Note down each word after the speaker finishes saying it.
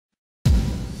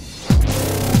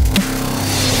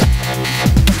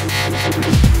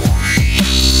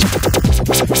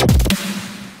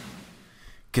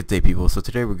Good day, people. So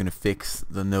today we're gonna fix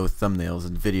the no thumbnails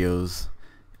in videos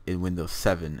in Windows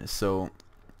 7. So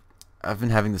I've been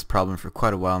having this problem for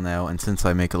quite a while now, and since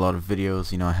I make a lot of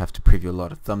videos, I have to preview a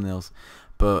lot of thumbnails,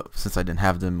 but since I didn't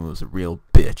have them, it was a real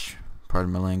bitch.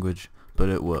 Pardon my language, but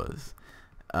it was.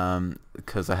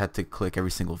 Because I had to click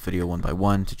every single video one by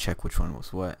one to check which one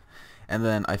was what. And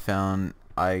then I found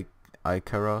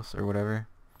icaros or whatever.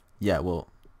 Yeah, well,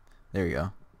 there you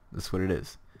go. That's what it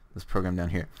is. This program down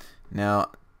here.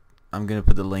 Now, I'm going to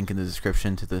put the link in the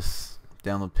description to this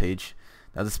download page.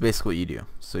 Now, this is basically what you do.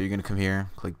 So you're going to come here,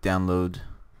 click download,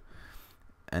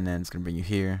 and then it's going to bring you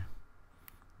here.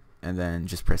 And then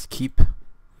just press keep.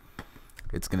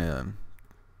 It's going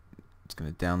to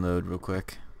download real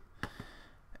quick.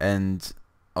 And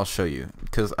I'll show you,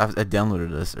 because I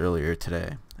downloaded this earlier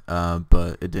today,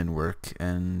 but it didn't work,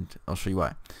 and I'll show you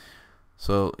why.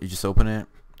 So you just open it,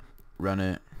 run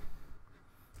it,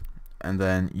 and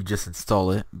then you just install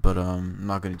it, but I'm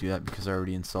not going to do that because I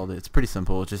already installed it. It's pretty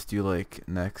simple. Just do like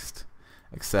next,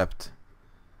 accept,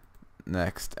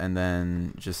 next, and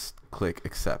then just click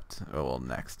accept. Oh, well,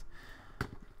 next.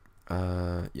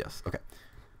 Yes, okay.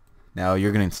 Now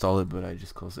you're going to install it, but I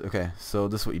just closed it. Okay, so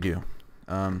this is what you do.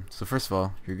 So first of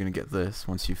all, you're going to get this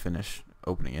once you finish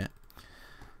opening it.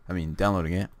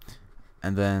 Downloading it.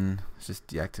 And then just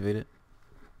deactivate it.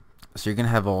 So you're going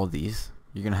to have all of these.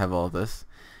 You're going to have all of this.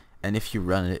 And if you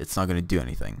run it, it's not going to do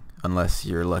anything unless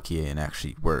you're lucky and it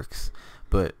actually works.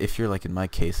 But if you're like in my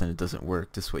case and it doesn't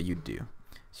work, this is what you do.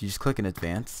 So you just click in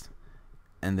advanced,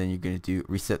 and then you're going to do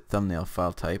reset thumbnail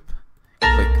file type.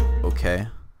 Click OK.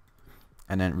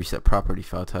 And then reset property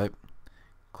file type.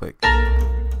 Click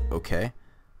OK.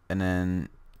 And then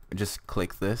just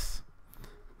click this.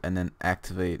 And then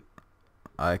activate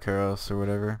icaros or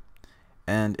whatever.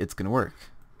 And it's going to work.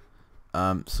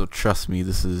 So trust me,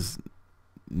 this is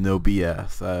no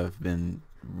BS. I've been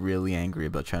really angry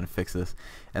about trying to fix this,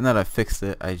 and that I fixed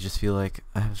it, I just feel like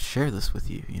I have to share this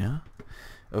with you,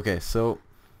 Okay, so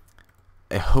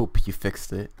I hope you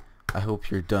fixed it. I hope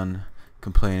you're done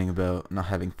complaining about not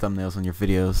having thumbnails on your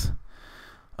videos.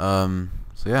 So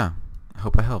yeah, I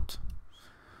hope I helped.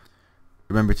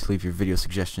 Remember to leave your video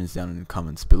suggestions down in the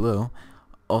comments below.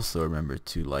 Also remember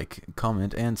to like,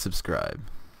 comment, and subscribe.